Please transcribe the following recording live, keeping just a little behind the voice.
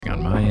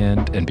my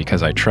end, and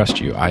because I trust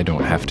you, I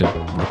don't have to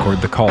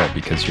record the call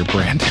because you're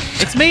Brandon.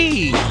 It's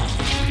me!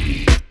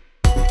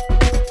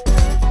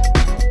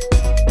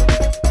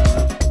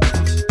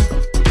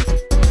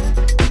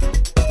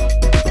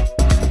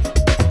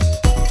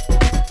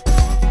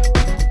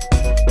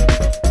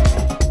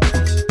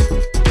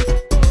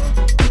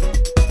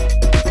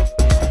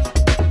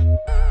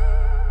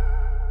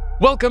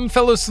 Welcome,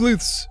 fellow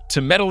sleuths,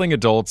 to Meddling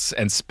Adults,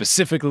 and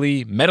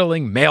specifically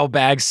Meddling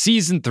Mailbag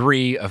Season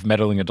 3 of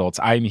Meddling Adults.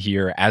 I'm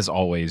here, as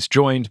always,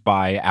 joined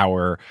by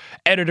our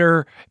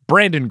editor,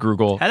 Brandon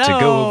Grugel, Hello. to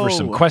go over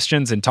some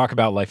questions and talk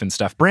about life and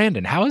stuff.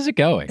 Brandon, how is it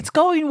going? It's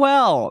going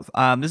well.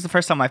 This is the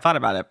first time I thought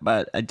about it,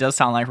 but it does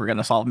sound like we're going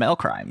to solve mail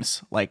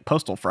crimes, like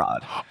postal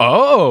fraud.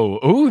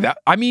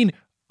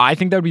 I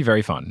think that would be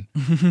very fun.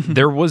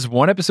 There was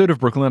one episode of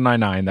Brooklyn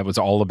Nine-Nine that was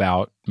all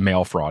about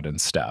mail fraud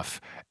and stuff,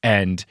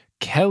 and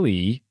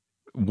Kelly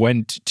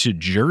went to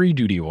jury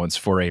duty once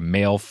for a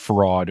mail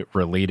fraud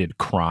related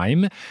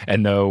crime.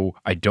 And though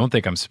I don't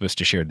think I'm supposed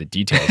to share the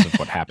details of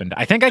what happened,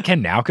 I think I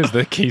can now because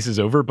the case is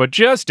over, but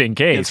just in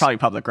case. It's probably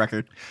public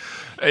record.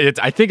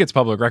 I think it's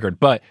public record,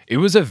 but it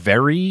was a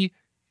very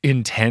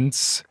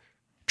intense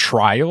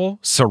trial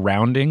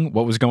surrounding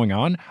what was going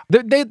on.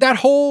 That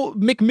whole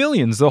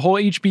McMillions, the whole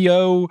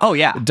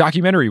HBO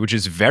documentary, which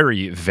is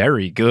very,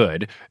 very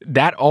good,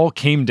 that all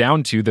came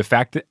down to the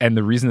fact that, and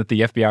the reason that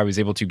the FBI was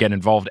able to get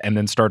involved and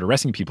then start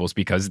arresting people is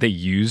because they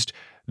used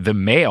the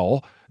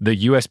mail,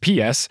 the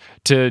USPS,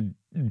 to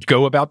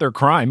go about their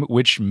crime,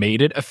 which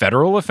made it a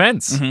federal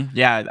offense. Mm-hmm.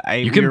 Yeah.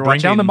 You can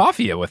bring down the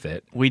mafia with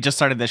it. We just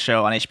started this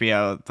show on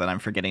HBO that I'm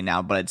forgetting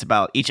now, but it's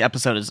about each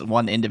episode is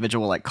one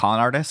individual like con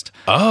artist.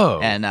 Oh.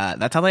 And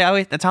that's how they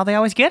always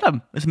get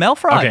them. It's mail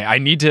fraud. Okay, I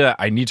need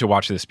to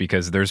watch this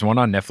because there's one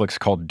on Netflix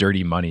called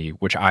Dirty Money,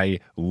 which I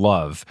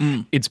love.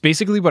 It's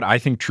basically what I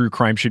think true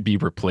crime should be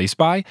replaced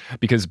by,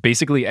 because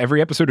basically every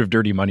episode of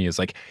Dirty Money is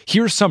like,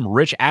 here's some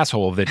rich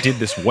asshole that did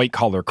this white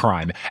collar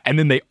crime, and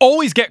then they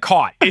always get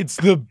caught. It's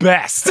the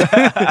best.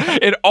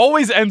 It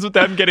always ends with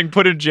them getting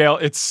put in jail.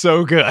 It's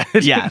so good.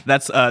 Yeah,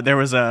 that's there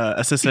was a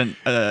assistant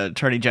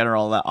attorney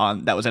general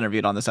that was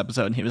interviewed on this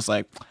episode, and he was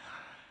like,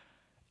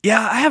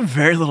 "Yeah, I have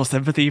very little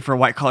sympathy for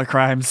white collar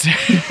crimes."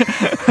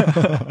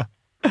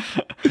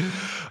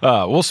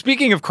 Well,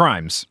 speaking of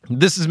crimes,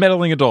 this is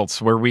Meddling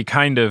Adults, where we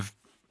kind of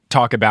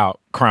talk about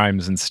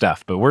crimes and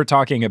stuff, but we're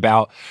talking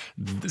about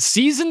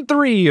season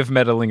 3 of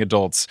Meddling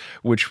Adults,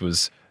 which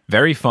was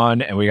very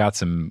fun, and we got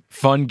some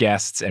fun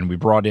guests, and we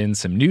brought in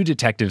some new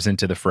detectives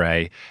into the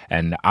fray,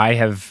 and I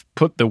have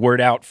put the word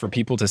out for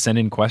people to send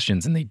in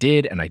questions, and they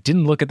did, and I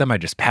didn't look at them. I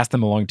just passed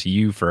them along to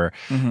you for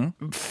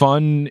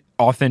fun,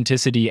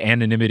 authenticity,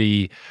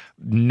 anonymity,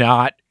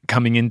 not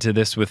coming into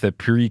this with a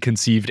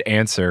preconceived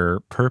answer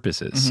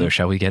purposes. So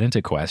shall we get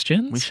into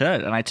questions? We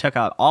should, and I took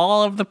out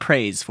all of the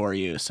praise for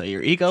you, so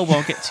your ego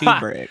won't get too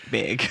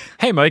big.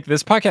 Hey, Mike,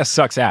 this podcast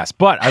sucks ass,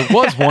 but I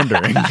was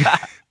wondering...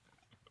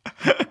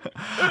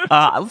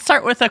 Let's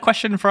start with a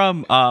question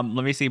from,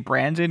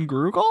 Brandon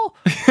Grugel.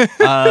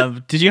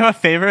 Did you have a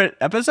favorite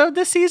episode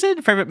this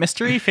season? Favorite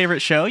mystery?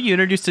 Favorite show? You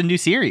introduced a new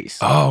series.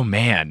 Oh,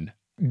 man.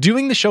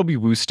 Doing the Shelby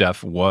Woo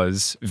stuff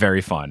was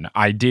very fun.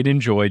 I did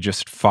enjoy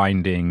just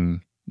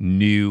finding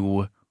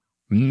new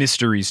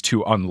mysteries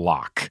to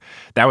unlock.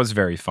 That was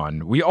very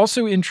fun. We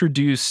also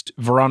introduced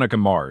Veronica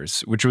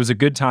Mars, which was a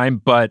good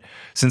time, but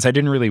since I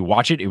didn't really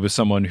watch it, it was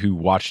someone who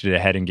watched it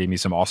ahead and gave me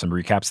some awesome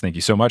recaps. Thank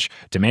you so much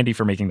to Mandy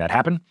for making that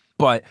happen.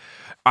 But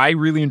I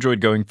really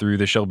enjoyed going through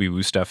the Shelby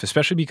Woo stuff,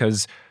 especially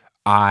because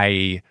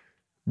I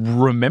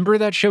remember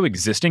that show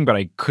existing, but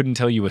I couldn't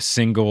tell you a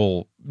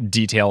single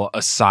detail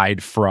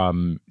aside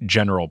from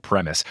general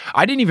premise.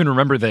 I didn't even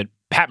remember that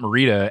Pat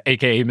Morita,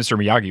 aka Mr.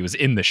 Miyagi, was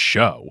in the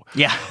show.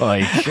 Yeah.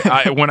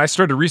 When I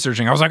started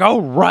researching, I was like,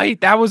 oh,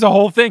 right, that was a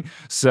whole thing.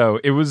 So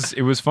it was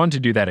fun to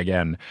do that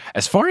again.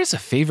 As far as a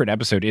favorite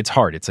episode, it's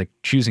hard. It's like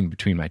choosing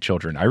between my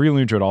children. I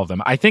really enjoyed all of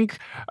them. I think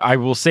I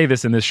will say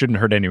this, and this shouldn't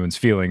hurt anyone's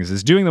feelings,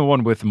 is doing the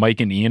one with Mike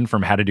and Ian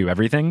from How to Do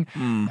Everything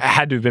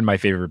had to have been my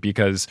favorite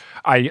because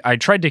I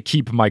tried to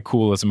keep my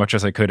cool as much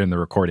as I could in the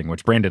recording,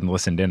 which Brandon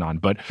listened in on.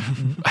 But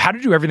How to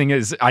Do Everything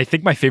is, I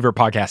think, my favorite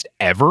podcast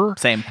ever.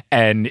 Same.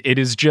 And it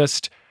is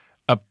just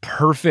a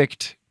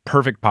perfect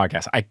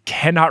podcast. I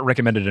cannot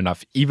recommend it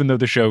enough, even though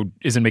the show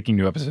isn't making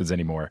new episodes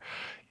anymore.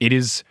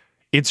 It's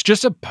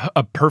just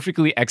a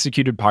perfectly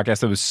executed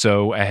podcast that was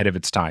so ahead of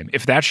its time.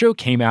 If that show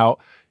came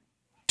out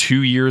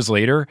 2 years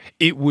later,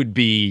 it would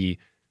be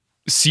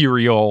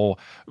Serial,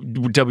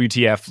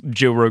 WTF,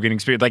 Joe Rogan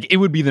Experience. Like, it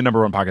would be the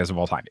number 1 podcast of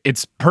all time.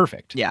 It's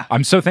perfect. Yeah.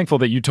 I'm so thankful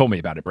that you told me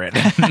about it,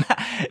 Brandon.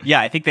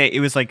 Yeah, I think it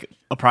was like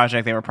a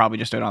project they were probably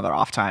just doing on their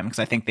off time, because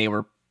I think they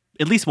were,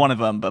 at least one of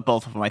them, but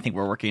both of them I think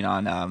were working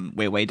on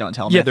Wait, Don't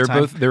Tell Me. Yeah,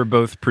 they're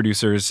both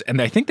producers,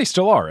 and I think they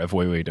still are of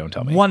Wait, Don't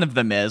Tell Me. One of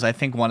them is. I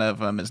think one of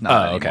them is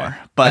not anymore. Okay.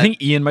 But I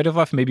think Ian might have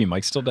left. Maybe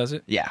Mike still does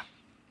it. Yeah.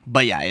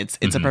 But yeah, it's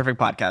a perfect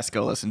podcast.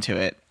 Go listen to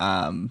it.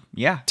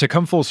 Yeah. To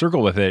come full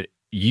circle with it,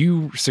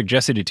 you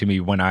suggested it to me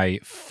when I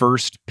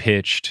first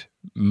pitched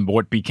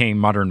what became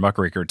Modern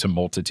Muckraker to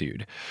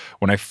Multitude.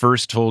 When I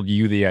first told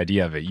you the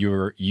idea of it,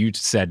 you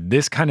said,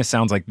 this kind of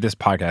sounds like this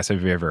podcast.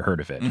 Have you ever heard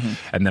of it?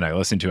 And then I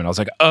listened to it and I was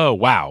like, oh,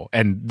 wow.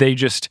 And they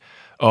just,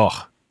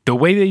 the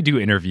way they do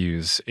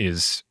interviews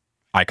is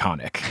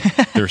iconic.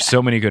 There's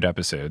so many good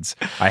episodes.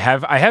 I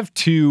have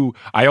two.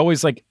 I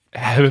always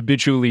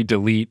habitually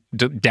delete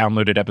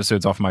downloaded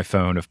episodes off my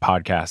phone of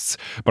podcasts,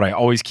 but I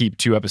always keep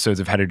 2 episodes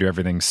of How to Do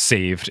Everything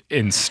saved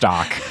in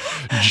stock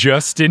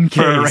just in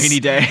case. For a rainy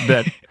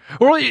day.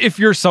 Or if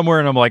you're somewhere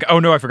and I'm like, oh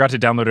no, I forgot to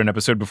download an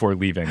episode before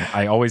leaving.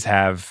 I always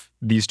have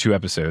these 2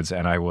 episodes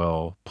and I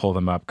will pull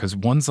them up because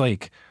one's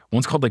called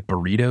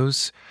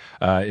Burritos.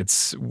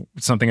 It's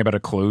something about a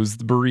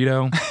closed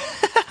burrito.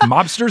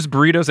 Mobsters,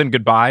 Burritos, and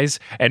Goodbyes,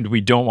 and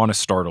We Don't Want to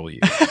Startle You.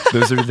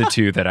 Those are the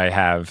 2 that I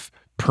have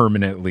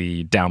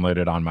permanently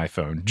downloaded on my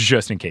phone,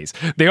 just in case.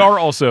 They are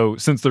also,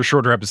 since they're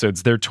shorter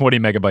episodes, they're 20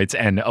 megabytes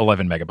and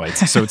 11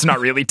 megabytes, so it's not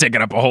really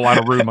taking up a whole lot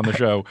of room on the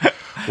show.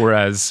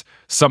 Whereas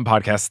some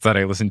podcasts that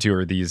I listen to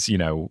are these,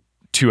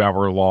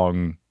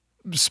 2-hour-long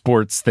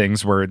sports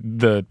things where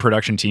the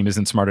production team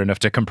isn't smart enough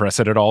to compress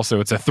it at all, so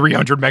it's a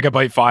 300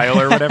 megabyte file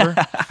or whatever.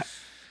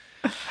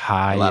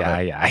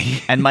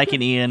 Hi. And Mike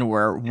and Ian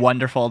were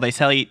wonderful. They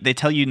tell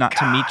you not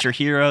to meet your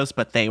heroes,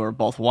 but they were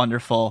both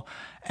wonderful.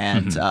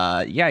 And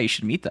you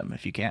should meet them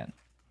if you can.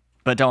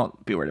 But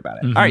don't be worried about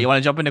it. All right, you want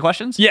to jump into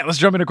questions? Yeah, let's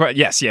jump into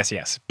questions.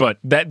 Yes. But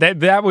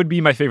that would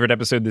be my favorite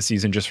episode this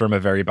season, just from a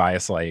very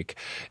biased,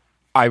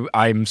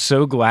 I'm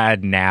so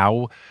glad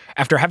now,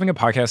 after having a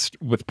podcast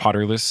with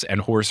Potterless and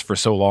Horse for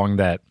so long,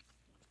 that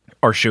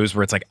are shows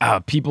where it's like,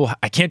 people,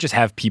 I can't just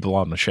have people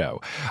on the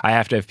show. I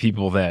have to have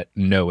people that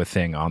know a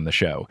thing on the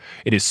show.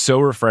 It is so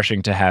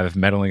refreshing to have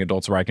meddling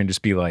adults where I can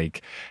just be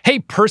like, hey,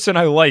 person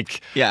I like,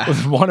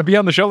 want to be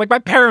on the show. Like my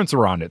parents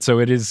were on it. So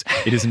it is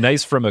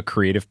nice from a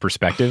creative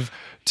perspective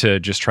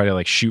to just try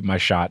to shoot my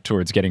shot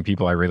towards getting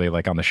people I really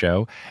like on the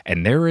show.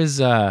 And there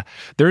is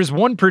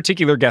one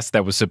particular guest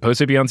that was supposed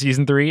to be on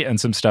season 3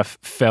 and some stuff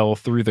fell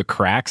through the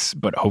cracks,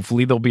 but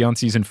hopefully they'll be on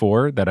season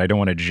 4 that I don't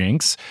want to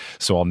jinx.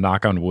 So I'll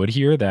knock on wood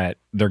here that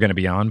they're going to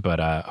be on, but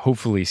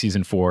hopefully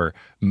season 4,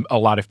 a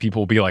lot of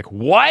people will be like,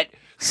 what?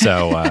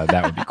 So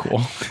that would be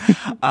cool.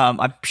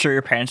 I'm sure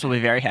your parents will be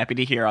very happy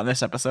to hear on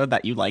this episode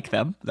that you like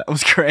them. That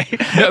was great.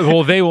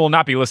 Well, they will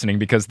not be listening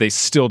because they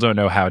still don't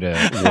know how to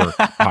work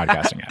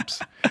podcasting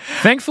apps.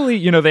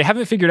 Thankfully, they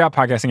haven't figured out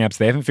podcasting apps.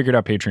 They haven't figured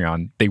out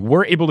Patreon. They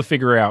were able to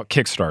figure out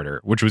Kickstarter,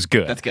 which was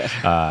good. That's good.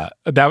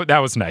 That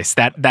was nice.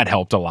 That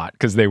helped a lot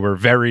because they were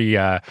very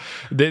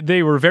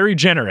they were very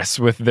generous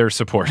with their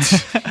support.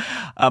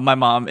 My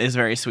mom is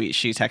very sweet.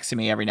 She texts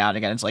me every now and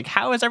again. It's like,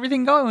 how is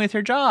everything going with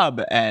your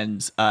job?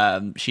 And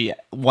she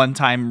one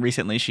time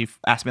recently she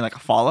asked me a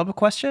follow-up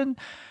question,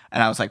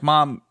 and I was like,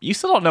 Mom, you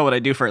still don't know what I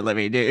do for a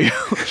living, do you?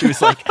 She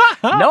was like,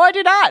 no, I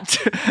do not.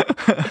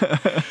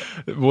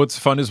 What's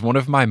fun is one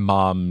of my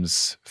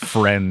mom's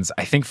friends,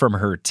 I think from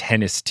her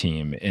tennis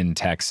team in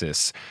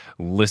Texas,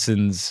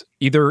 listens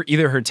either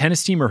her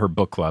tennis team or her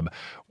book club.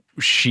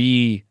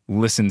 She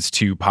listens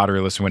to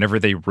Potterless whenever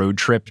they road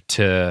trip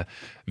to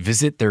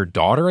visit their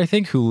daughter, I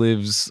think, who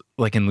lives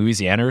in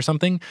Louisiana or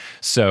something.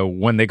 So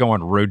when they go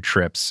on road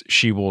trips,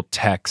 she will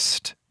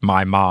text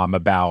my mom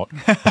about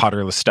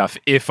Potterless stuff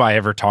if I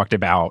ever talked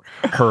about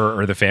her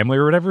or the family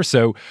or whatever.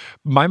 So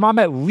my mom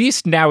at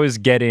least now is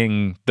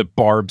getting the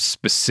Barb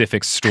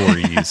specific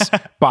stories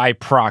by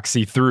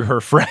proxy through her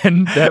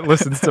friend that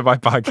listens to my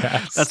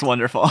podcast. That's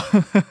wonderful.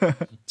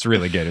 It's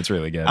really good. It's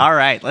really good. All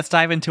right, let's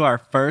dive into our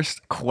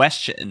first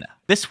question.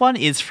 This one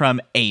is from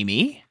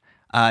Amy.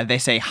 They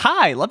say,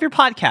 hi, love your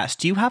podcast.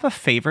 Do you have a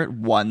favorite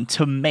one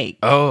to make?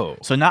 Oh.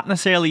 So not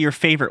necessarily your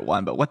favorite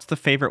one, but what's the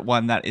favorite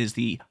one that is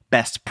the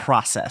best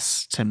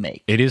process to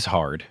make? It is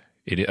hard.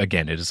 It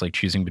is like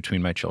choosing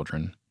between my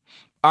children.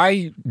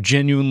 I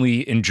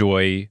genuinely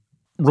enjoy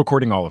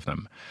recording all of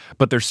them,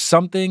 but there's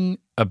something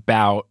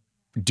about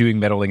doing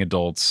Meddling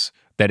Adults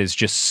that is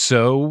just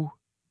so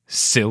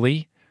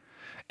silly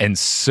and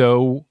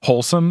so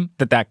wholesome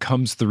that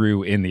comes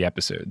through in the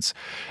episodes,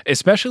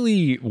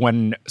 especially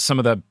when some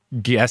of the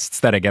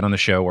guests that I get on the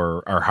show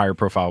are higher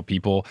profile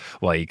people.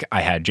 Like I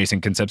had Jason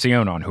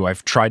Concepcion on, who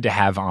I've tried to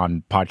have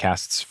on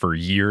podcasts for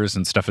years,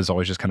 and stuff has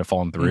always just kind of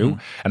fallen through.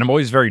 And I'm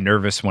always very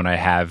nervous when I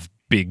have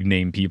big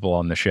name people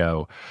on the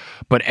show,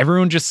 but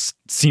everyone just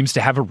seems to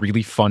have a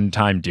really fun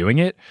time doing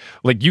it.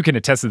 Like you can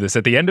attest to this.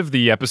 At the end of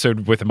the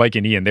episode with Mike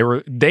and Ian,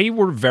 they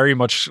were very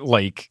much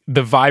like,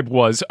 the vibe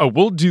was, oh,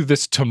 we'll do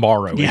this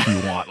tomorrow if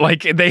you want.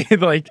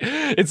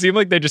 It seemed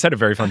like they just had a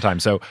very fun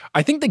time. So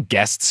I think the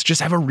guests just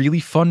have a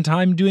really fun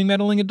time doing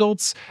Meddling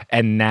Adults,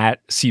 and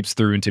that seeps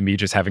through into me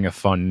just having a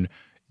fun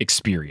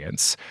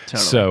experience.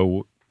 Totally.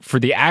 So for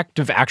the act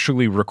of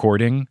actually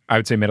recording, I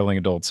would say Meddling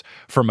Adults.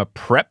 From a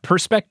prep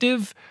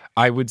perspective,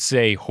 I would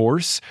say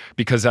Horse,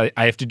 because I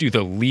have to do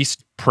the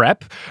least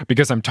prep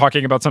because I'm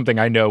talking about something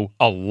I know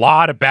a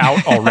lot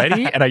about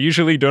already, and I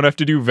usually don't have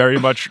to do very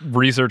much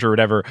research or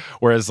whatever.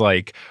 Whereas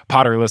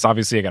Potterless,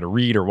 obviously I got to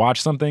read or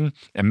watch something,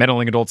 and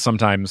Meddling Adults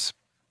sometimes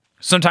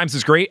Sometimes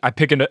it's great. I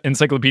pick an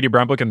Encyclopedia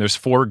Brown book and there's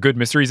 4 good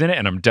mysteries in it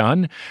and I'm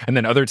done. And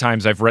then other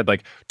times I've read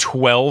like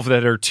 12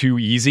 that are too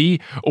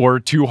easy or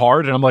too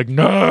hard. And I'm like,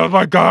 no,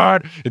 my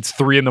God. It's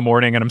 3 a.m.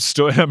 and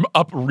I'm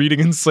up reading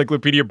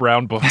Encyclopedia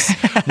Brown books.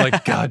 I'm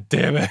like, God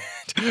damn it.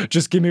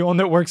 Just give me one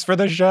that works for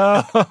the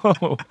show.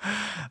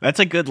 That's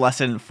a good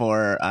lesson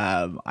for,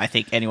 I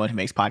think, anyone who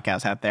makes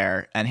podcasts out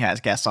there and has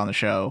guests on the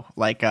show.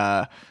 Like,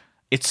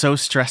 it's so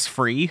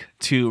stress-free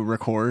to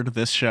record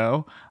this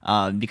show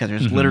because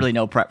there's literally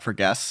no prep for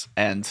guests.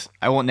 And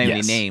I won't name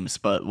any names,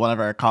 but one of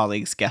our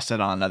colleagues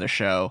guested on another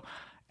show.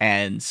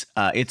 And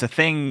it's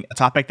a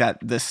topic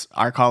that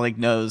our colleague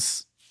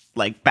knows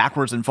like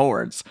backwards and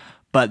forwards.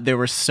 But there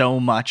was so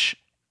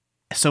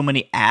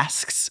many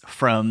asks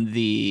from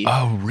the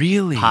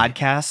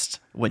podcast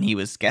when he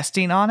was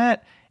guesting on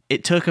it.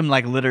 It took him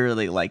like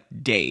literally like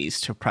days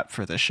to prep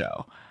for the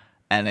show.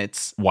 And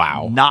it's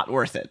not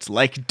worth it.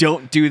 Like,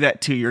 don't do that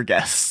to your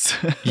guests.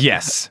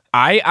 Yes.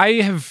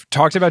 I have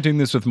talked about doing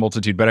this with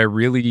Multitude, but I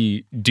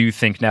really do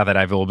think now that I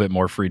have a little bit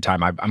more free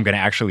time, I'm going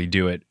to actually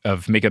do it,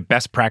 of make a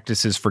best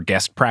practices for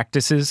guest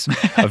practices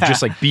of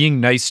just like being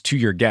nice to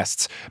your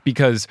guests.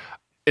 Because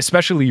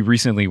especially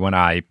recently when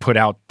I put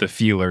out the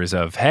feelers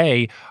of,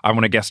 hey, I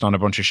want to guest on a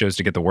bunch of shows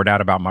to get the word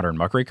out about Modern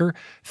Muckraker.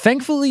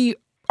 Thankfully,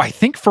 I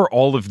think for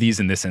all of these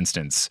in this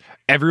instance,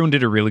 everyone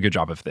did a really good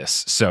job of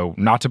this. So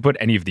not to put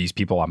any of these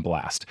people on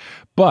blast,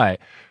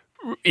 but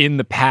in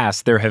the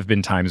past, there have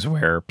been times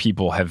where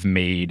people have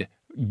made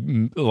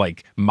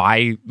like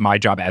my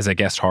job as a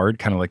guest hard,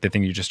 kind of like the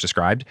thing you just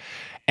described.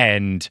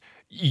 And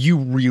you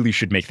really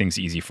should make things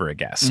easy for a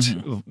guest.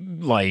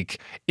 Like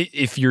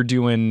if you're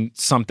doing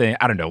something,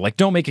 I don't know, like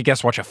don't make a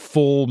guest watch a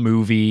full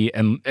movie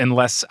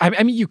unless, I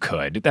mean, you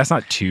could. That's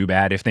not too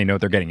bad if they know what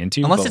they're getting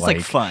into. Unless it's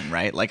like fun,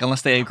 right? Like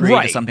unless they agree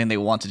to something they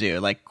want to do,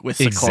 like with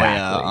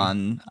Sequoia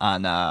on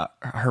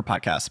her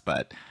podcast.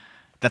 But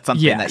that's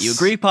something that you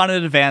agree upon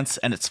in advance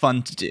and it's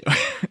fun to do.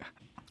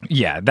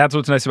 Yeah, that's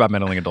what's nice about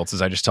Meddling Adults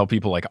is I just tell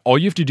people like all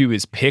you have to do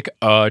is pick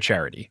a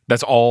charity.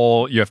 That's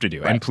all you have to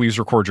do. Right. And please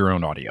record your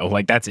own audio.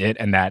 Like that's it.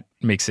 And that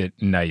makes it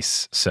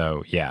nice.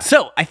 So yeah.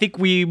 So I think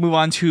we move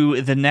on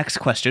to the next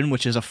question,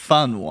 which is a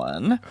fun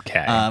one.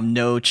 Okay.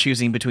 No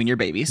choosing between your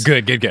babies.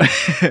 Good.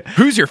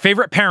 Who's your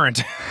favorite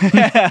parent?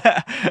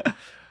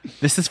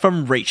 This is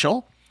from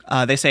Rachel.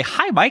 They say,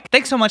 "Hi, Mike.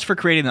 Thanks so much for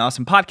creating an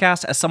awesome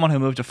podcast. As someone who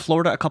moved to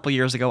Florida a couple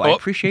years ago, I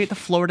appreciate the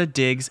Florida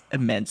digs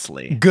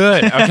immensely."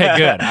 Good. Okay,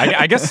 good.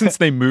 I guess since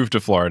they moved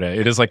to Florida,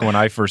 it is like when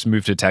I first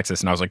moved to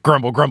Texas and I was like,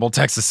 grumble, grumble,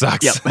 Texas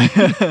sucks.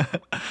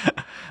 Yep.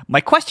 My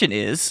question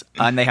is,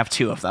 and they have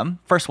 2 of them.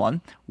 First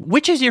one,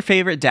 which is your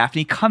favorite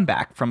Daphne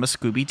comeback from a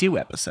Scooby-Doo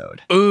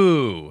episode?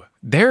 Ooh,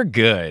 they're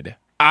good.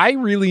 I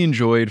really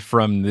enjoyed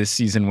from this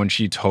season when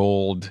she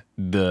told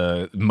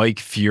the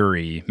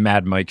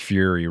Mad Mike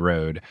Fury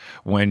Road,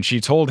 when she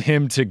told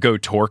him to go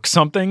torque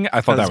something. I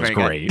thought that was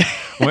great.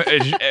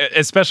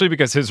 Especially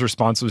because his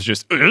response was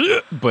just,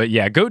 ugh! But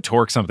yeah, go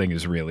torque something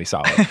is really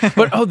solid.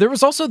 But there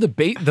was also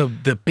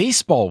the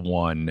baseball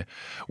one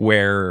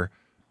where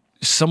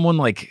someone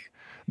like,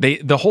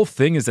 the whole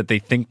thing is that they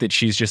think that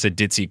she's just a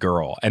ditzy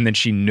girl and then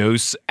she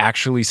knows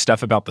actually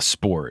stuff about the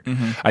sport.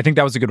 I think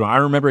that was a good one. I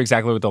don't remember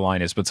exactly what the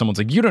line is, but someone's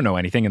like, you don't know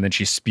anything. And then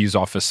she spews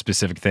off a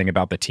specific thing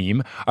about the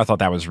team. I thought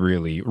that was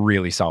really,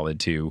 really solid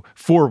too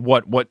for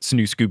what's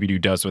new Scooby-Doo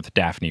does with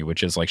Daphne,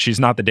 which is like, she's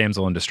not the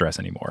damsel in distress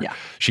anymore. Yeah.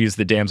 She's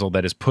the damsel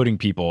that is putting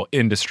people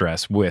in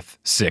distress with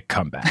sick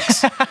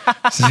comebacks.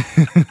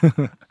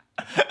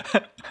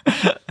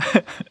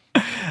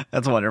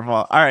 That's wonderful.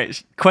 All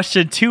right.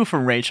 Question 2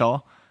 from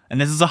Rachel. And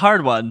this is a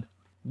hard one.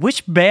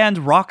 Which band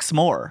rocks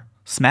more,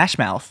 Smash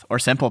Mouth or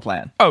Simple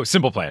Plan? Oh,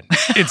 Simple Plan.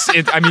 It's.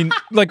 I mean,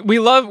 like we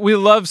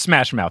love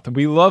Smash Mouth.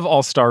 We love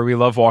All Star. We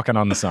love Walking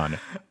on the Sun.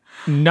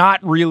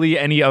 Not really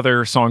any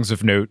other songs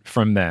of note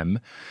from them,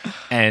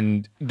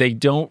 and they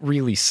don't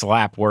really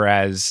slap.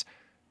 Whereas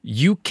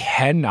you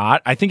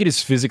cannot. I think it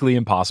is physically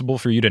impossible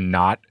for you to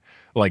not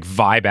like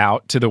vibe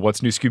out to the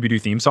What's New Scooby-Doo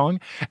theme song,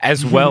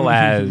 as well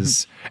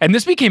as, and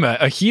this became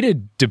a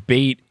heated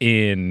debate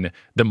in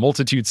the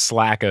Multitude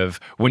Slack of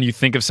when you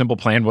think of Simple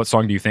Plan, what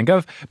song do you think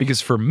of? Because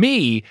for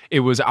me,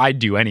 it was I'd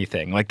Do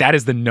Anything. Like that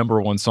is the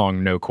number one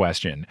song, no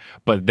question.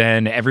 But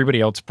then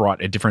everybody else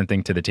brought a different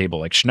thing to the table.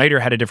 Like Schneider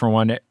had a different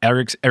one.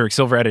 Eric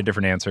Silver had a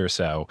different answer.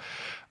 So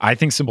I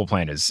think Simple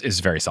Plan is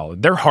very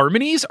solid. Their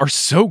harmonies are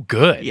so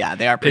good. Yeah,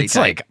 they are pretty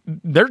tight. Like,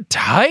 they're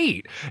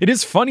tight. It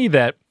is funny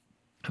that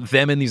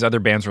them and these other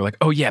bands were like,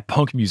 oh yeah,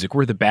 punk music,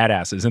 we're the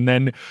badasses. And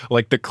then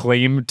like the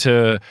claim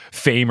to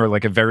fame or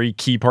like a very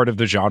key part of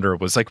the genre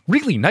was like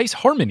really nice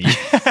harmony.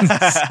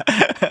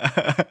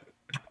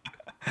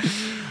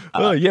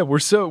 Oh yeah, we're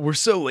so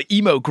like,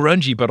 emo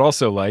grungy, but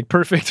also like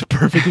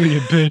perfectly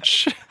in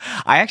pitch.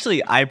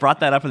 I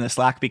brought that up in the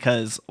Slack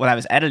because when I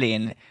was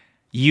editing,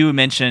 you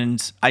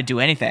mentioned I'd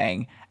Do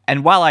Anything.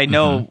 And while I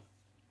know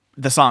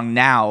the song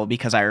now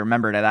because I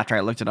remembered it after I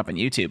looked it up on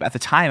YouTube, at the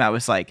time I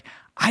was like,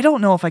 I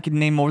don't know if I could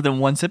name more than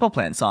one Simple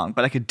Plan song,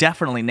 but I could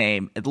definitely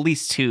name at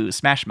least 2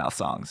 Smash Mouth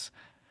songs.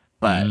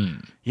 But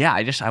yeah,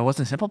 I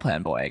wasn't Simple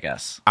Plan boy, I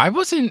guess. I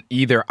wasn't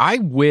either. I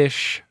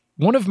wish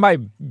one of my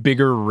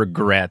bigger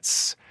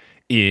regrets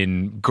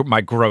in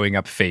my growing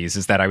up phase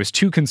is that I was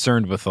too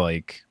concerned with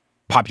like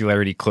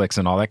popularity clicks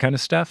and all that kind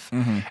of stuff.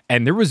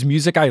 And there was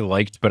music I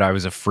liked, but I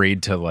was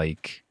afraid to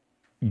like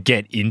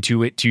get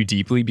into it too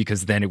deeply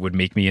because then it would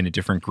make me in a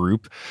different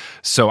group.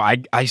 So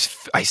I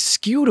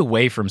skewed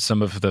away from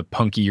some of the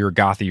punkier,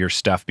 gothier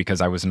stuff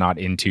because I was not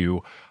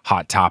into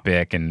Hot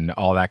Topic and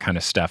all that kind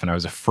of stuff. And I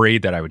was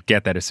afraid that I would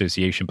get that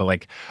association. But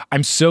like,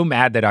 I'm so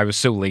mad that I was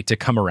so late to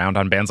come around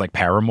on bands like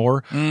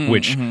Paramore,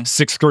 which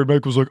sixth grade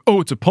Mike was like, oh,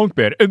 it's a punk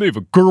band and they have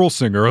a girl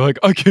singer. Like,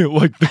 I can't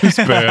like this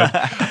band.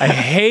 I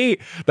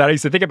hate that I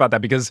used to think about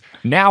that because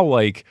now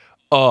like,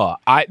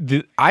 I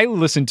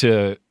listen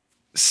to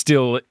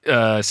Still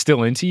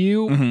Into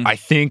You, I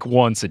think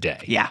once a day.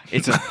 Yeah,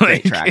 it's a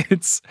great track.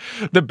 It's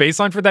the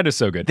bass line for that is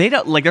so good. They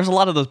don't like. There's a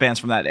lot of those bands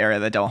from that era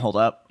that don't hold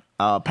up.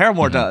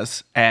 Paramore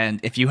does, and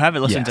if you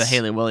haven't listened to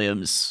Hayley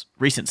Williams'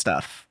 recent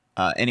stuff,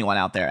 anyone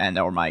out there and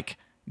or Mike,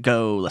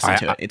 go listen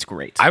to it. It's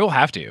great. I will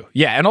have to.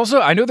 Yeah, and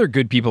also I know they're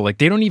good people. Like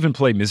they don't even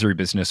play Misery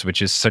Business,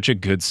 which is such a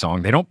good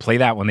song. They don't play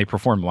that when they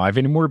perform live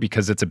anymore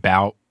because it's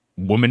about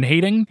woman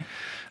hating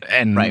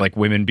and like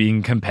women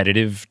being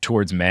competitive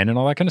towards men and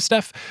all that kind of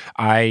stuff.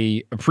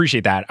 I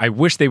appreciate that. I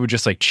wish they would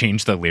just like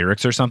change the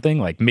lyrics or something,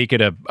 like make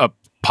it a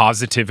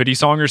positivity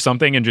song or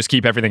something and just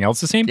keep everything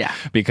else the same. Yeah.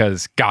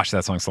 Because gosh,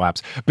 that song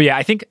slaps. But yeah,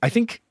 I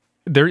think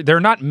there are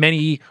not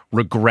many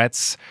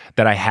regrets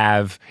that I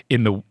have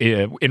in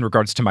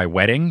regards to my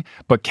wedding,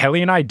 but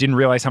Kelly and I didn't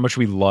realize how much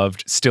we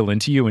loved Still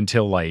Into You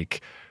until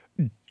like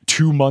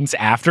 2 months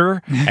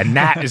after, and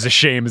that is a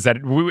shame, is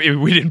that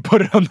we didn't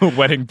put it on the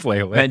wedding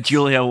playlist. And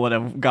Julia would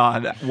have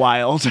gone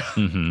wild.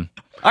 All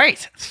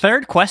right,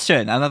 third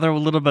question. Another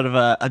little bit of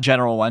a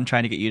general one,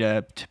 trying to get you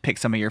to pick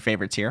some of your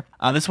favorites here.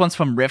 This one's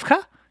from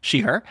Rivka.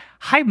 She, her.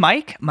 Hi,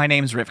 Mike. My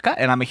name's Rivka,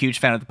 and I'm a huge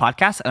fan of the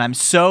podcast, and I'm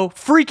so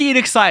freaking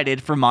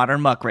excited for Modern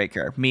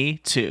Muckraker.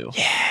 Me too.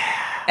 Yeah.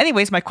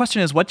 Anyways, my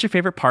question is, what's your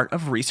favorite part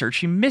of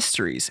researching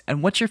mysteries?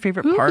 And what's your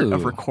favorite part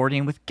of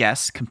recording with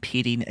guests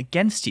competing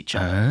against each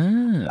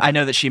other? I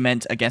know that she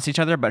meant against each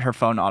other, but her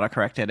phone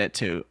autocorrected it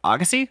to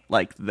Agassi.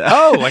 Like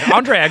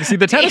Andre Agassi,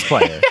 the tennis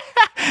player.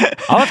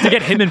 I'll have to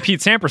get him and Pete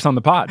Sampras on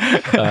the pod.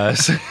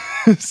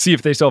 See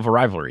if they still have a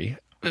rivalry.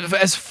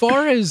 As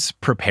far as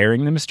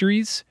preparing the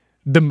mysteries,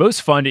 the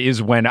most fun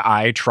is when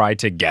I try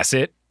to guess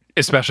it,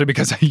 especially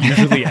because I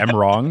usually am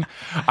wrong.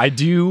 I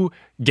do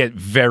get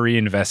very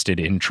invested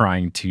in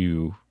trying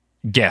to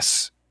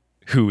guess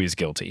who is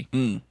guilty.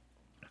 I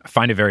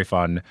find it very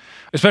fun,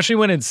 especially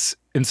when it's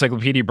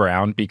Encyclopedia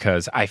Brown,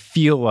 because I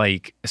feel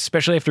like,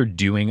 especially after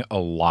doing a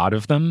lot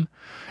of them,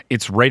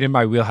 it's right in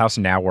my wheelhouse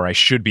now where I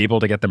should be able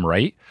to get them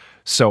right.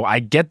 So I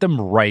get them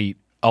right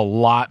a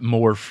lot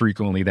more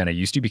frequently than I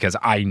used to because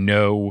I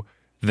know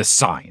the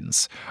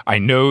signs. I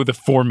know the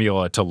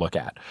formula to look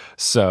at.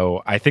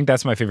 So I think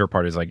that's my favorite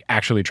part, is like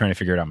actually trying to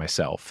figure it out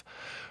myself.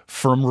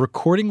 From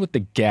recording with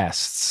the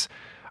guests,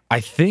 I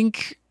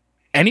think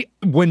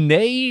when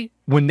they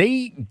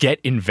get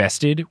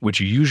invested,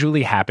 which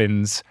usually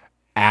happens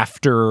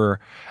after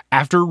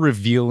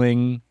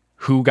revealing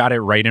who got it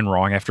right and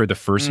wrong after the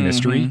first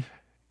mystery.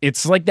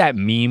 It's like that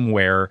meme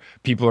where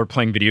people are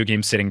playing video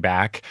games sitting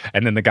back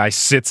and then the guy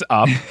sits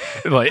up.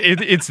 Like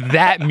it's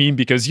that meme,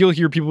 because you'll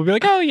hear people be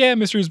like, oh yeah,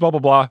 mysteries, blah,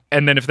 blah, blah.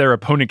 And then if their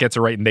opponent gets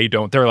it right and they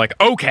don't, they're like,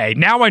 okay,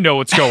 now I know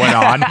what's going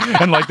on.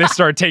 And like they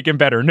start taking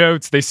better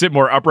notes. They sit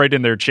more upright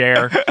in their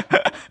chair.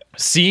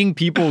 Seeing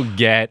people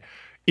get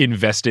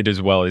invested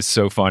as well is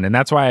so fun. And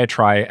that's why I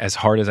try as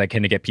hard as I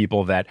can to get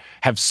people that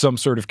have some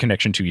sort of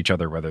connection to each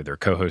other, whether they're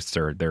co-hosts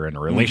or they're in a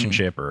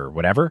relationship or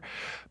whatever,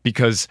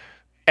 because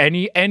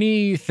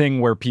anything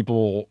where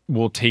people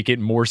will take it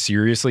more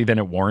seriously than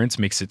it warrants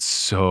makes it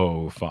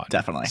so fun.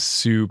 Definitely.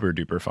 Super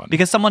duper fun.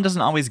 Because someone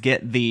doesn't always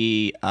get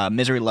the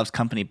Misery Loves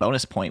Company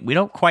bonus point. We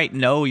don't quite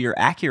know your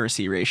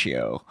accuracy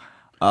ratio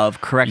of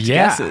correct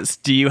guesses.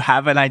 Do you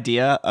have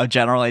a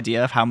general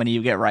idea of how many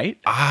you get right?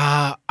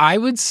 I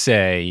would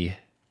say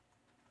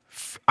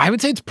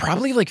it's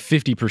probably like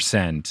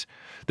 50%.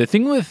 The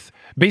thing with,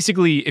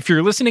 basically, if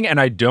you're listening and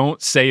I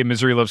don't say a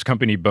Misery Loves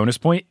Company bonus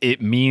point,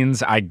 it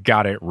means I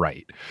got it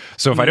right.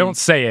 So if I don't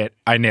say it,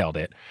 I nailed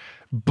it.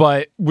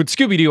 But with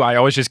Scooby-Doo, I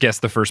always just guess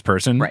the first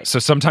person. Right. So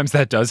sometimes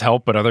that does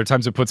help, but other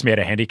times it puts me at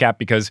a handicap,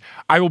 because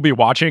I will be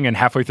watching and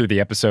halfway through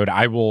the episode,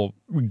 I will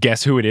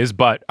guess who it is,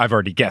 but I've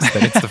already guessed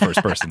that it's the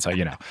first person. So,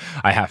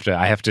 I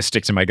have to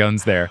stick to my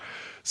guns there.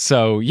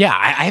 So yeah,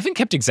 I haven't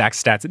kept exact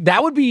stats.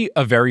 That would be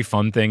a very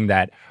fun thing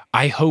that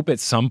I hope at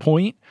some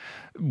point,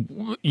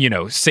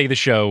 say the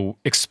show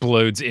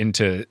explodes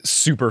into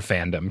super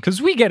fandom,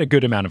 because we get a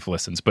good amount of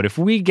listens. But if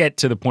we get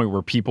to the point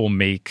where people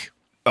make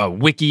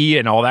wiki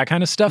and all that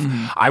kind of stuff.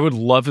 I would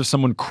love if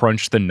someone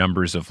crunched the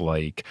numbers of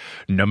like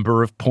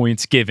number of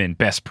points given,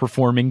 best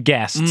performing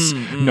guests,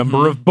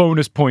 number of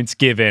bonus points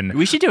given.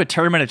 We should do a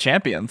tournament of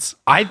champions.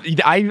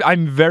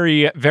 I'm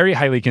very, very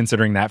highly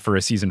considering that for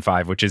a season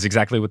 5, which is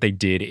exactly what they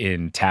did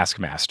in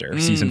Taskmaster.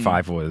 Season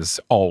 5 was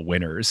all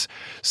winners.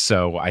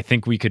 So I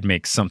think we could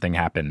make something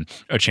happen,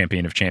 a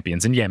champion of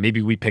champions. And yeah,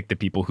 maybe we pick the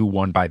people who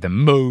won by the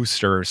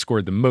most or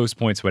scored the most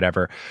points,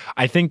 whatever.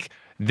 I think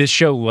this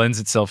show lends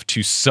itself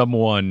to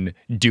someone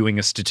doing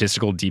a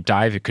statistical deep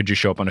dive. It could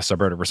just show up on a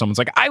subreddit where someone's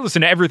like, I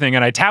listen to everything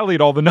and I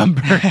tallied all the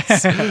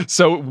numbers.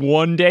 So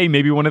one day,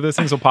 maybe one of those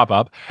things will pop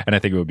up, and I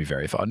think it would be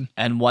very fun.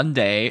 And one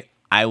day,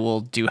 I will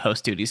do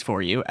host duties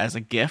for you as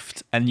a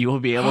gift, and you will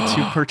be able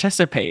to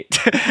participate.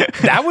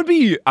 That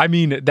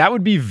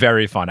would be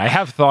very fun. I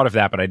have thought of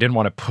that, but I didn't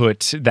want to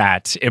put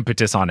that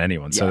impetus on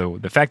anyone. So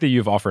the fact that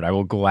you've offered, I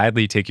will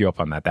gladly take you up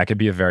on that. That could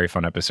be a very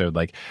fun episode.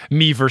 Like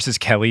me versus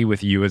Kelly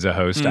with you as a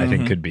host, I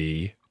think could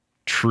be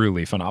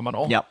truly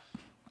phenomenal. Yep.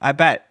 I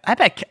bet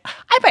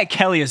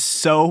Kelly is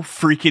so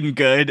freaking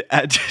good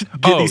at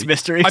these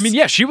mysteries. I mean,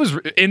 yeah, she was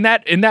in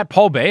that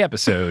Paul Bay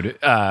episode,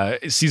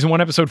 season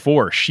 1, episode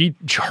 4.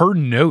 Her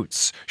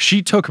notes.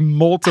 She took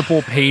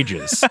multiple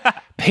pages,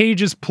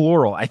 pages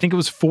plural. I think it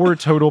was 4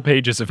 total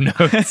pages of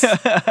notes.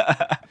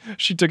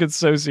 She took it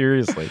so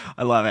seriously.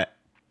 I love it.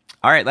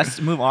 All right,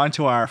 let's move on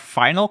to our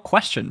final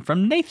question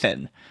from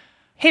Nathan.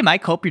 Hey,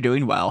 Mike, hope you're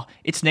doing well.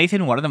 It's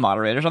Nathan, one of the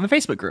moderators on the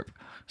Facebook group.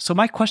 So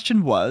my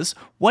question was,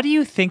 what do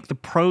you think the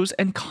pros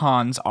and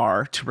cons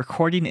are to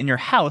recording in your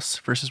house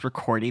versus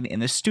recording in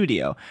the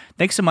studio?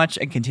 Thanks so much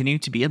and continue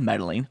to be a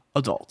meddling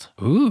adult.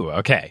 Ooh,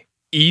 okay.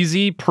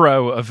 Easy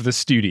pro of the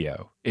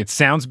studio. It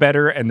sounds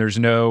better and there's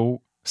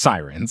no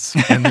sirens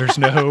and there's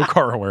no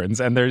car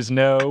horns and there's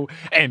no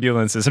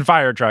ambulances and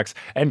fire trucks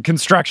and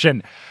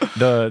construction.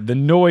 The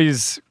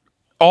noise,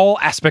 all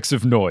aspects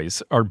of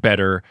noise are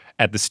better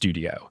at the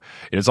studio.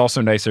 It is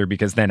also nicer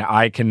because then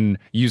I can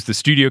use the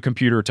studio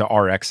computer to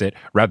RX it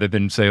rather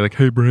than say like,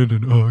 hey,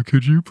 Brandon,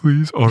 could you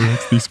please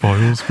RX these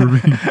files for me?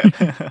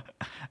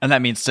 And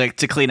that means to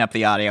clean up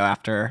the audio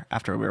after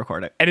we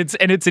record it. And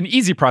it's an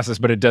easy process,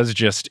 but it does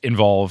just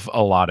involve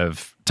a lot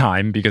of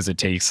time because it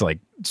takes like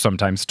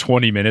sometimes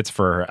 20 minutes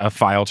for a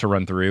file to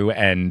run through,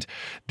 and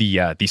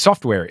the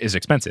software is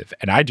expensive.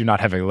 And I do not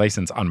have a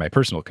license on my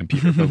personal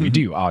computer, but we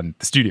do on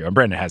the studio, and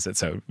Brandon has it.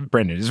 So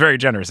Brandon is very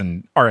generous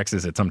and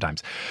RXs it sometimes.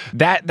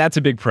 That's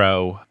a big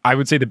pro. I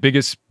would say the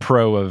biggest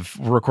pro of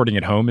recording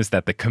at home is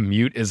that the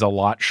commute is a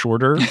lot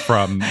shorter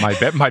from my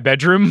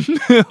bedroom.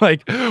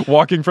 Like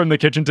walking from the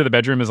kitchen to the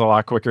bedroom is a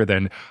lot quicker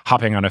than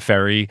hopping on a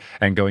ferry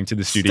and going to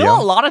the studio.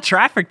 Still a lot of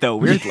traffic though,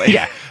 weirdly.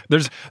 Yeah.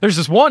 There's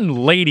this one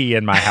lady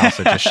in my house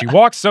that she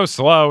walks so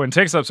slow and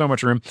takes up so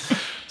much room.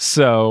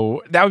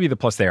 So that would be the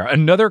plus there.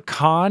 Another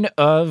con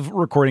of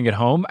recording at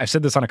home, I've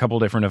said this on a couple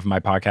different of my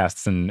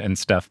podcasts and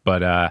stuff,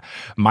 but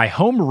my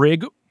home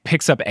rig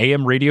picks up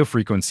AM radio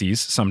frequencies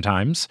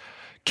sometimes.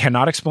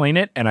 Cannot explain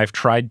it, and I've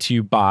tried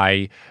to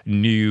buy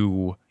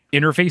new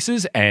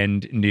interfaces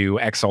and new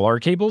XLR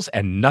cables,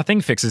 and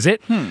nothing fixes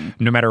it.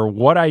 No matter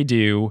what I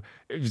do,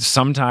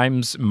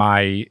 sometimes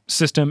my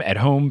system at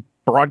home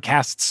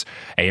broadcasts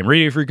AM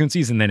radio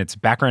frequencies, and then it's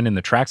background in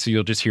the track, so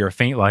you'll just hear a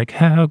faint like,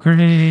 how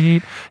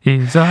great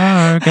is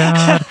our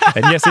God.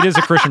 And yes, it is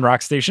a Christian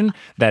rock station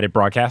that it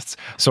broadcasts.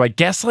 So I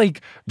guess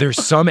like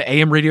there's some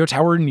AM radio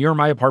tower near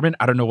my apartment.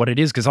 I don't know what it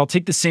is, because I'll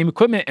take the same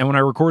equipment, and when I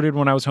recorded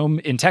when I was home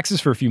in Texas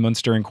for a few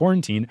months during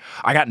quarantine,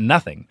 I got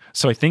nothing.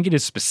 So I think it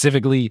is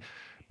specifically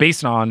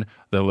based on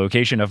the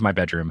location of my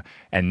bedroom,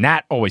 and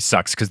that always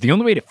sucks, because the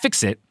only way to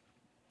fix it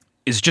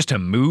is just to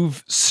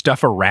move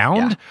stuff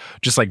around,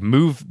 just like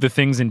move the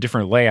things in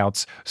different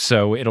layouts.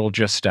 So it'll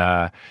just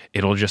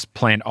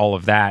plant all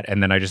of that.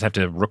 And then I just have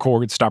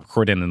to stop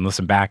recording and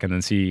listen back and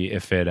then see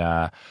if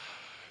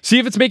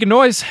it's making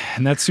noise.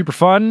 And that's super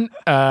fun.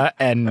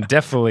 And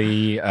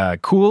definitely a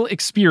cool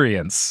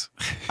experience.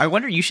 I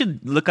wonder, you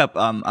should look up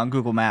on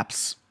Google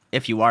Maps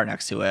if you are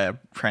next to a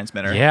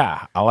transmitter.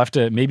 Yeah, I'll have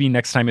to, maybe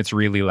next time it's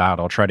really loud,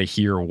 I'll try to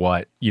hear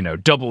what,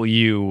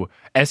 WSUCK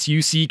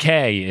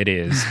it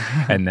is,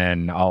 and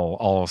then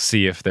I'll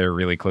see if they're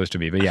really close to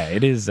me. But yeah,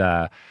 it is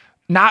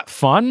not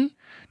fun,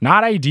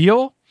 not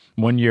ideal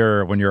when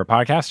you're a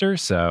podcaster.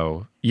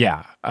 So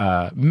yeah,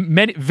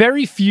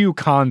 very few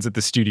cons at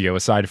the studio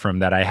aside from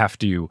that I have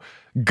to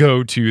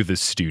go to the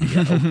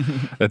studio.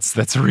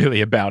 That's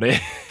really about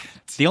it.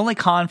 The only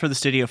con for the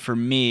studio for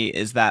me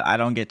is that I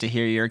don't get to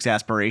hear your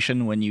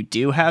exasperation when you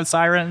do have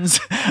sirens.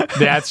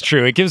 That's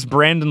true. It gives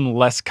Brandon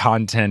less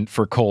content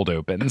for cold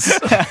opens.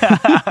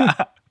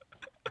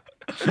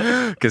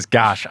 Because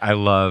gosh, I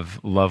love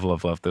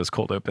those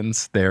cold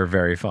opens. They're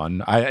very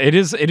fun. It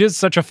is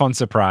such a fun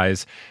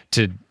surprise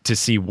to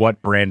see what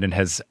Brandon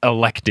has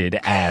elected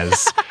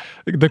as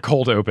the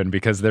cold open,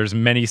 because there's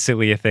many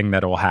silly thing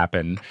that will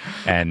happen,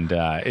 and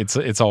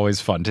it's always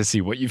fun to see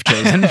what you've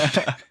chosen.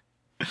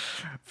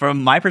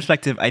 From my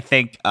perspective, I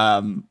think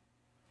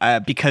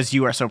because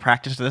you are so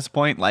practiced at this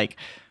point, like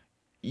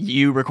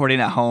you recording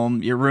at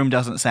home, your room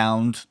doesn't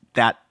sound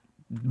that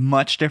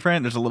much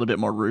different. There's a little bit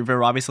more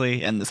reverb,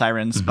 obviously, and the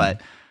sirens,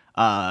 but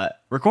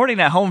recording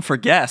at home for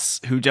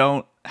guests who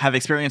don't have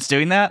experience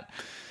doing that,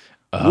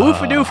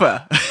 woofa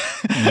doofa.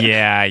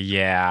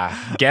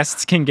 Yeah.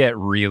 Guests can get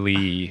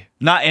really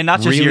not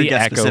just really your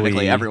guest echoey.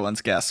 specifically,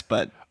 everyone's guest,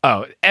 but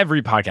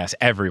every podcast,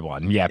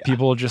 everyone. Yeah,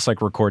 people just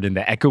like record in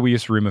the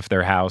echoiest room of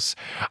their house.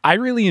 I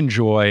really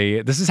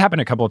enjoy, this has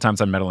happened a couple of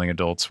times on Meddling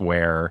Adults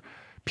where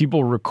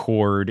people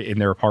record in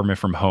their apartment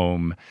from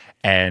home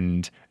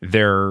and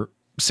their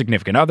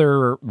significant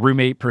other,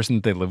 roommate, person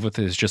that they live with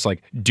is just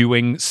like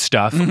doing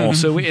stuff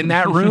also in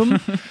that room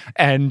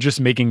and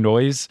just making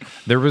noise.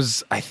 There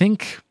was, I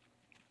think,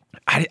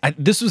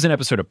 this was an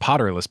episode of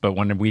Potterless, but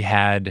when we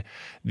had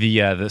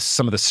the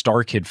some of the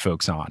Star Kid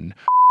folks on,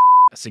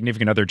 a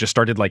significant other just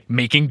started like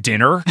making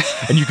dinner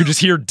and you could just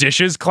hear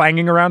dishes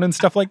clanging around and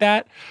stuff like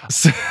that.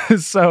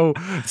 So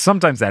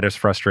sometimes that is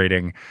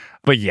frustrating.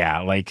 But yeah,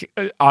 like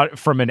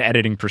from an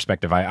editing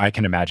perspective, I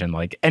can imagine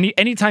like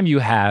anytime you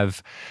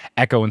have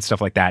echo and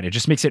stuff like that, it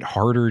just makes it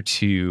harder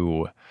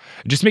to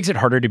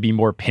be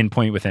more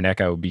pinpoint with an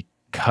echo,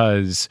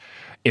 because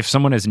if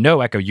someone has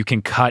no echo, you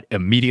can cut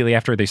immediately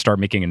after they start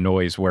making a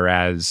noise.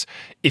 Whereas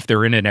if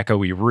they're in an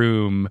echoey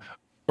room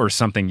or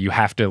something, you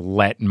have to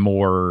let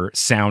more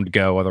sound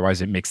go.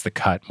 Otherwise, it makes the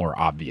cut more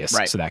obvious.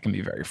 Right. So that can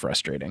be very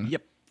frustrating.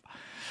 Yep.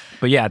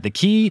 But yeah, the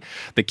key,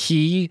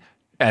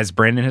 as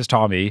Brandon has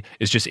taught me,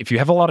 is just if you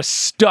have a lot of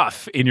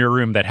stuff in your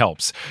room, that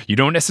helps. You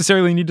don't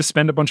necessarily need to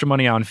spend a bunch of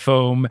money on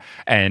foam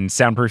and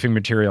soundproofing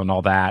material and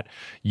all that.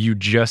 You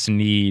just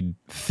need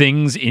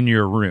things in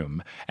your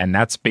room. And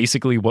that's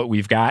basically what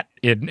we've got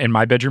in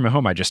my bedroom at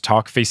home. I just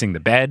talk facing the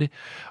bed.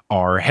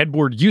 Our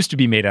headboard used to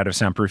be made out of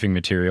soundproofing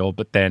material,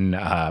 but then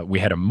we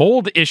had a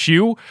mold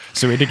issue,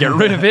 so we had to get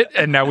rid of it.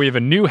 And now we have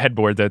a new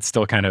headboard that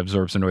still kind of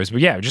absorbs the noise. But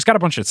yeah, I just got a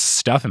bunch of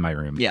stuff in my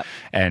room. Yeah.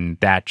 And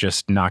that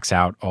just knocks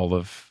out all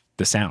of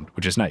the sound,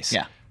 which is nice.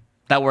 Yeah.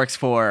 That works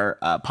for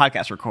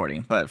podcast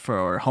recording, but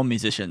for home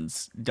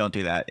musicians, don't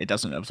do that. It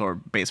doesn't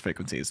absorb bass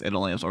frequencies. It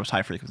only absorbs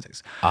high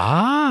frequencies.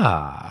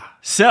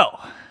 So,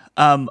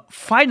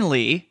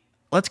 finally,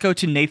 let's go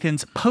to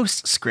Nathan's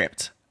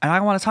postscript. And I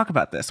want to talk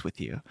about this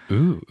with you.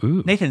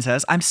 Ooh. Nathan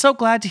says, I'm so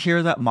glad to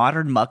hear that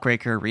Modern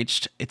Muckraker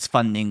reached its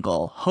funding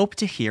goal. Hope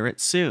to hear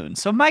it soon.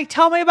 So, Mike,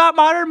 tell me about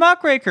Modern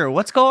Muckraker.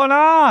 What's going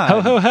on?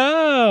 Ho, ho,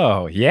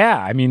 ho. Yeah,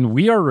 I mean,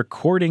 we are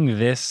recording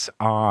this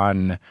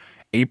on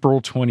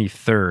April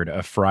 23rd,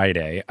 a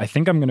Friday. I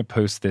think I'm going to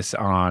post this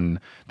on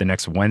the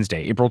next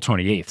Wednesday, April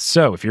 28th.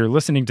 So if you're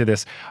listening to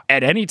this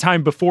at any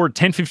time before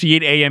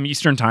 10:58 a.m.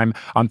 Eastern time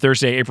on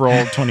Thursday, April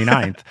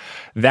 29th,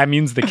 that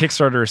means the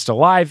Kickstarter is still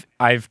live.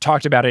 I've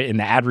talked about it in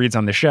the ad reads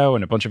on the show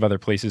and a bunch of other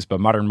places, but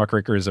Modern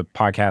Muckraker is a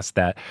podcast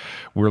that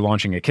we're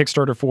launching a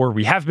Kickstarter for.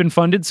 We have been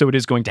funded, so it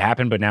is going to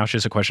happen, but now it's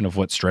just a question of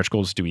what stretch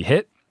goals do we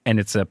hit. And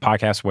it's a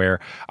podcast where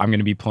I'm going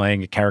to be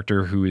playing a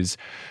character who is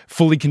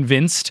fully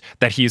convinced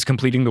that he is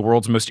completing the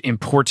world's most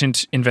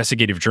important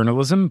investigative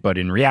journalism. But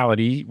in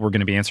reality, we're going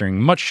to be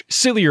answering much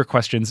sillier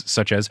questions,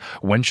 such as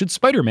when should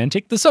Spider-Man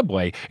take the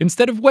subway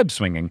instead of web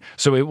swinging?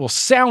 So it will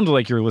sound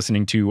like you're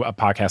listening to a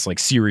podcast like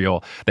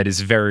Serial that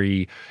is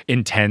very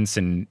intense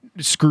and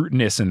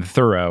scrutinous and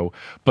thorough.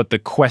 But the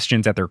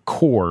questions at their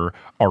core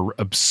are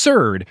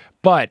absurd.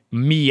 But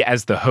me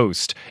as the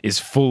host is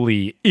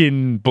fully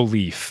in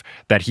belief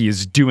that he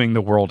is doing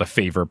the world a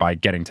favor by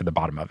getting to the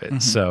bottom of it.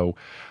 Mm-hmm. So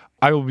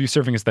I will be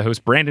serving as the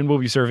host. Brandon will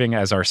be serving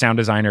as our sound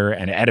designer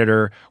and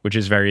editor, which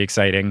is very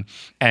exciting.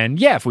 And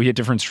yeah, if we hit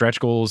different stretch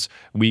goals,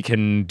 we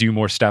can do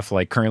more stuff.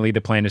 Like currently the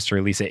plan is to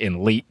release it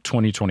in late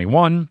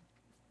 2021.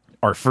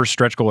 Our first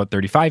stretch goal at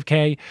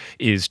 35K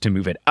is to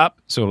move it up,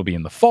 so it'll be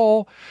in the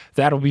fall.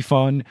 That'll be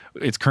fun.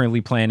 It's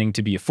currently planning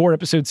to be a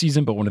 4-episode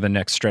season, but one of the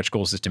next stretch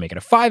goals is to make it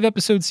a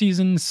 5-episode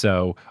season,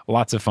 so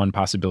lots of fun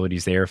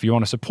possibilities there. If you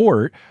want to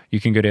support,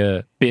 you can go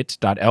to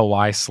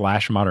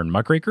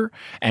bit.ly/modernmuckraker,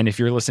 and if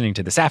you're listening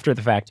to this after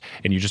the fact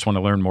and you just want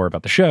to learn more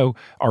about the show,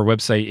 our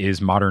website is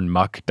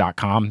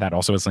modernmuck.com. That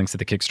also has links to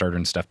the Kickstarter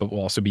and stuff, but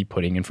we'll also be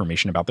putting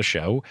information about the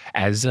show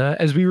as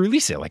we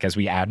release it, like as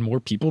we add more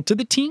people to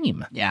the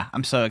team. Yeah,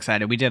 I'm so excited.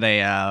 We did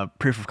a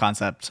proof of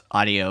concept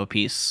audio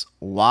piece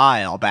a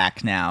while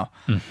back now.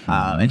 Mm-hmm.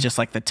 And just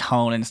like the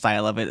tone and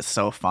style of it is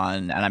so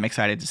fun. And I'm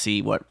excited to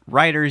see what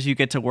writers you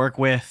get to work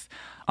with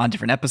on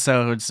different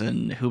episodes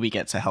and who we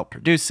get to help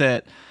produce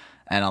it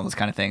and all those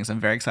kind of things. I'm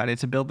very excited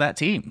to build that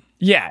team.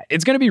 Yeah,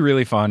 it's going to be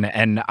really fun.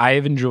 And I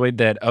have enjoyed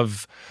that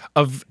of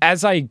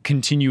as I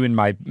continue in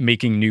my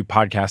making new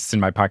podcasts in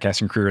my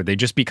podcasting career, they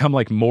just become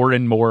like more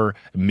and more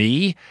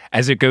me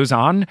as it goes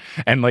on.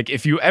 And like,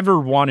 if you ever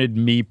wanted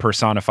me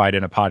personified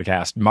in a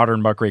podcast,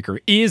 Modern Muckraker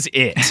is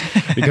it,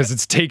 because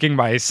it's taking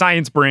my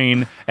science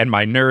brain and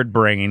my nerd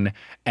brain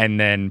and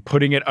then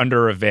putting it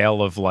under a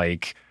veil of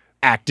like,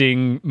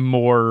 acting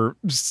more,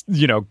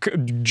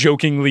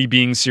 jokingly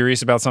being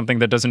serious about something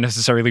that doesn't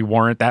necessarily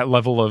warrant that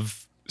level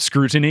of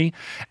scrutiny,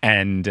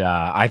 and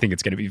I think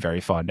it's going to be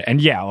very fun.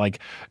 And yeah, like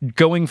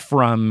going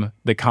from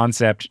the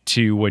concept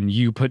to when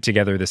you put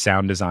together the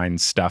sound design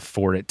stuff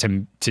for it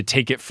to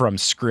take it from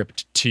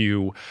script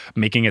to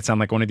making it sound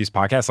like one of these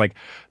podcasts, like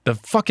the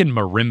fucking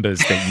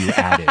marimbas that you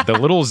added, the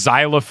little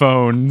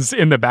xylophones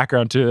in the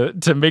background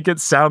to make it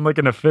sound like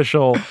an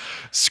official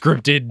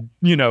scripted,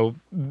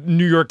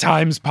 New York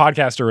Times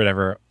podcast or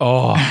whatever.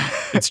 Oh,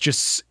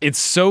 it's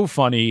so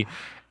funny.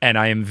 And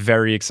I am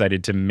very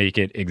excited to make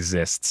it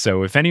exist.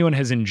 So if anyone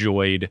has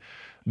enjoyed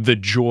the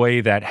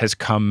joy that has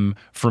come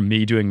from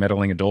me doing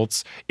Meddling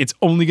Adults, it's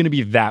only going to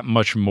be that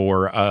much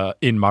more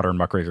in Modern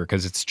Muckraker,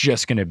 because it's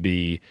just going to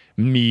be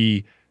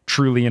me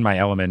truly in my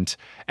element.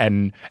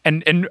 And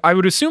I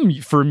would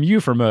assume from you,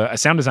 from a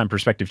sound design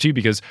perspective too,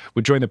 because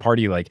with Join the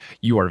Party, like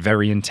you are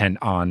very intent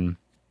on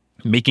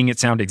making it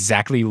sound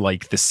exactly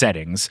like the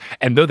settings.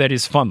 And though that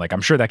is fun, like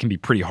I'm sure that can be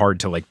pretty hard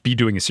to like be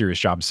doing a serious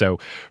job. So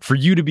for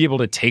you to be able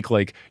to take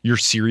like your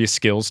serious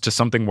skills to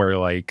something where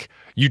like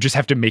you just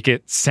have to make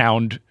it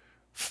sound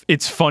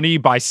it's funny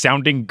by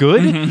sounding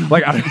good.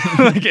 Like,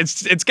 like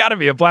it's got to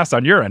be a blast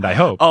on your end, I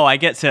hope. Oh, I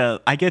get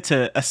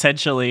to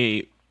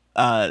essentially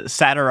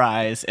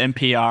satirize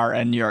NPR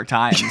and New York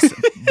Times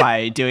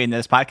by doing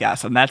this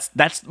podcast, and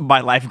that's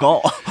my life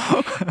goal.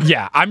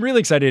 Yeah, I'm really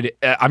excited.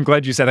 I'm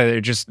glad you said that.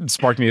 It just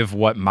sparked me of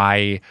what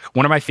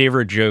one of my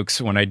favorite jokes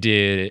when I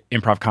did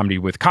improv comedy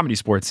with Comedy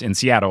Sports in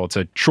Seattle. It's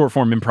a short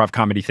form improv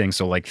comedy thing.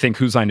 So like think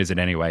Whose Line Is It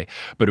Anyway?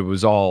 But it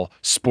was all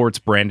sports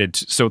branded.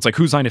 So it's like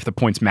Whose Line if the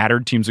points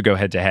mattered, teams would go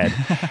head to head.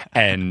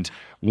 And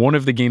one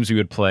of the games we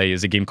would play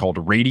is a game called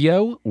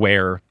Radio,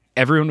 where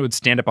everyone would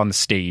stand up on the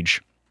stage.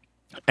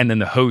 And then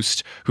the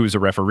host, who's a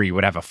referee,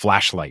 would have a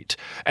flashlight.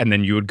 And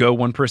then you would go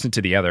one person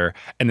to the other,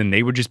 and then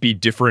they would just be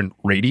different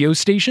radio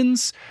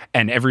stations.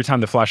 And every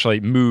time the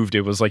flashlight moved,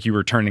 it was like you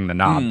were turning the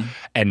knob.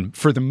 And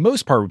for the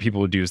most part, what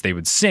people would do is they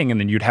would sing, and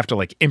then you'd have to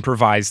like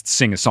improvise,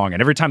 sing a song.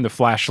 And every time the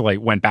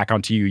flashlight went back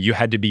onto you, you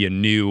had to be a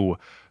new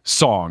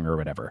song or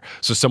whatever.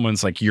 So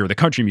someone's like, you're the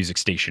country music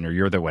station, or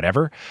you're the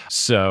whatever.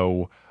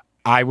 So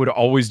I would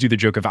always do the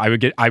joke of I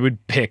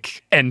would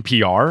pick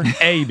NPR,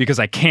 A, because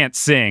I can't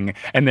sing,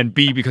 and then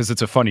B, because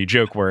it's a funny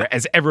joke where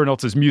as everyone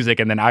else's music,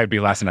 and then I would be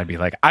last and I'd be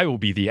like, I will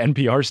be the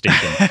NPR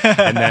station.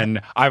 And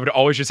then I would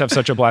always just have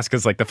such a blast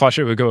because like the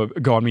flashlight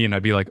would go on me and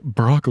I'd be like,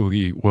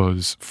 broccoli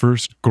was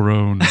first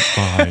grown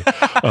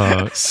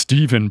by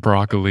Stephen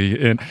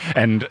Broccoli.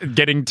 And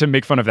getting to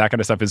make fun of that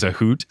kind of stuff is a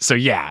hoot. So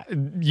yeah,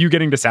 you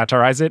getting to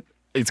satirize it,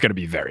 it's going to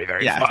be very,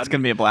 very fun. It's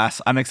going to be a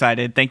blast. I'm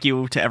excited. Thank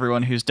you to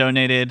everyone who's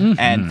donated.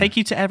 And thank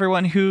you to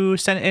everyone who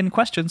sent in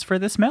questions for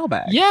this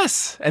mailbag.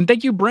 Yes. And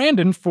thank you,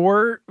 Brandon,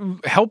 for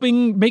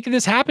helping make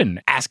this happen,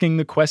 asking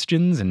the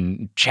questions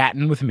and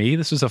chatting with me.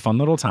 This was a fun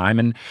little time.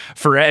 And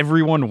for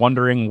everyone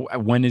wondering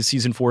when is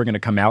season 4 going to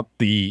come out,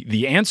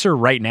 the answer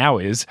right now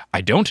is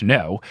I don't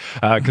know,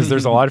 because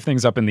there's a lot of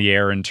things up in the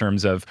air in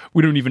terms of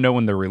we don't even know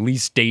when the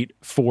release date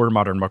for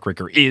Modern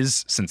Muckraker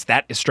is, since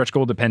that is stretch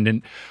goal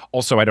dependent.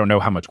 Also, I don't know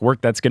how much work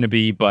that's going to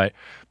be, but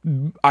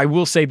I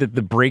will say that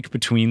the break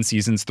between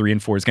seasons 3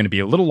 and 4 is going to be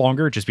a little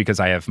longer just because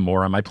I have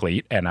more on my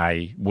plate and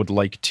I would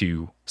like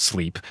to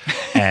sleep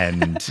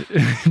and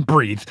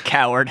breathe.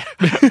 Coward.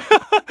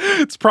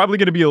 It's probably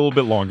going to be a little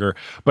bit longer,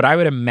 but I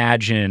would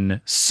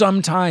imagine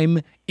sometime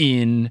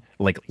in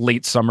like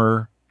late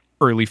summer,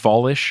 early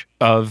fallish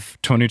of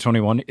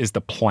 2021 is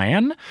the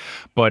plan,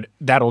 but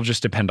that'll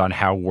just depend on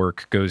how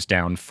work goes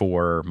down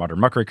for Modern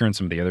Muckraker and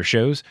some of the other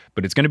shows,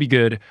 but it's going to be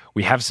good.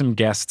 We have some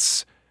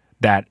guests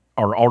that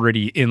are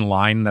already in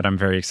line that I'm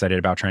very excited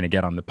about trying to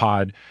get on the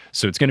pod.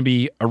 So it's going to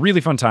be a really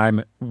fun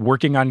time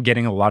working on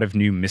getting a lot of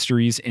new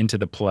mysteries into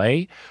the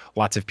play.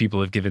 Lots of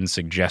people have given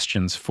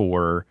suggestions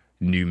for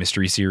new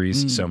mystery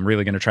series. So I'm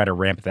really going to try to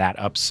ramp that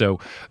up. So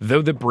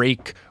though the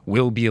break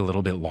will be a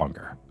little bit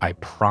longer, I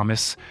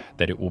promise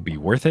that it will be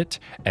worth it.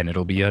 And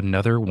it'll be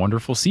another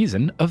wonderful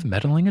season of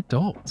Meddling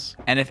Adults.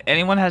 And if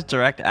anyone has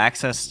direct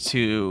access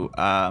to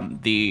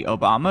the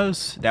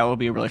Obamas, that will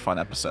be a really fun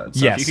episode.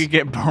 So if you could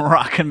get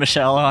Barack and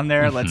Michelle on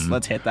there, let's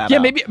hit that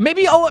up.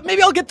 Maybe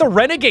I'll get the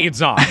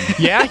Renegades on.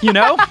 Yeah,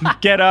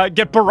 get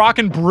Barack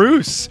and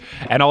Bruce,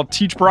 and I'll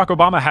teach Barack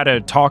Obama how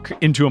to talk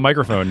into a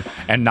microphone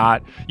and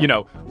not,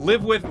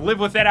 live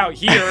with that out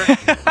here,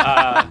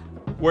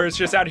 where it's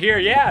just out here.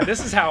 Yeah,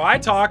 this is how I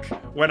talk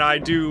when I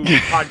do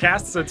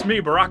podcasts. It's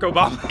me, Barack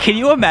Obama. Can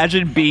you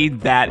imagine being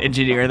that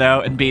engineer though,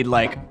 and being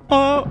like,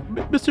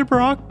 Mr.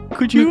 Barack,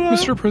 could you,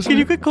 Mr. President, can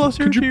you get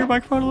closer to your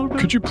microphone a little bit?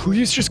 Could you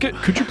please just get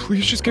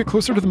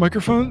closer to the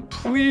microphone?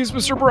 Please,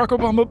 Mr. Barack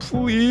Obama,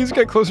 please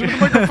get closer to the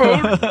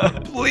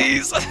microphone.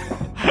 Please.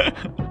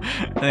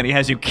 And then he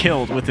has you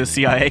killed with his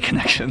CIA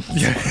connections.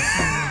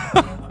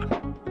 Yeah.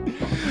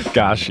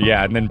 Gosh,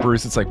 yeah. And then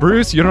Bruce, it's like,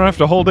 Bruce, you don't have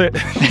to hold it.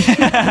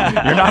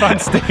 You're not on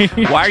stage.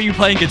 Why are you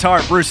playing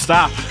guitar? Bruce,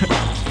 stop.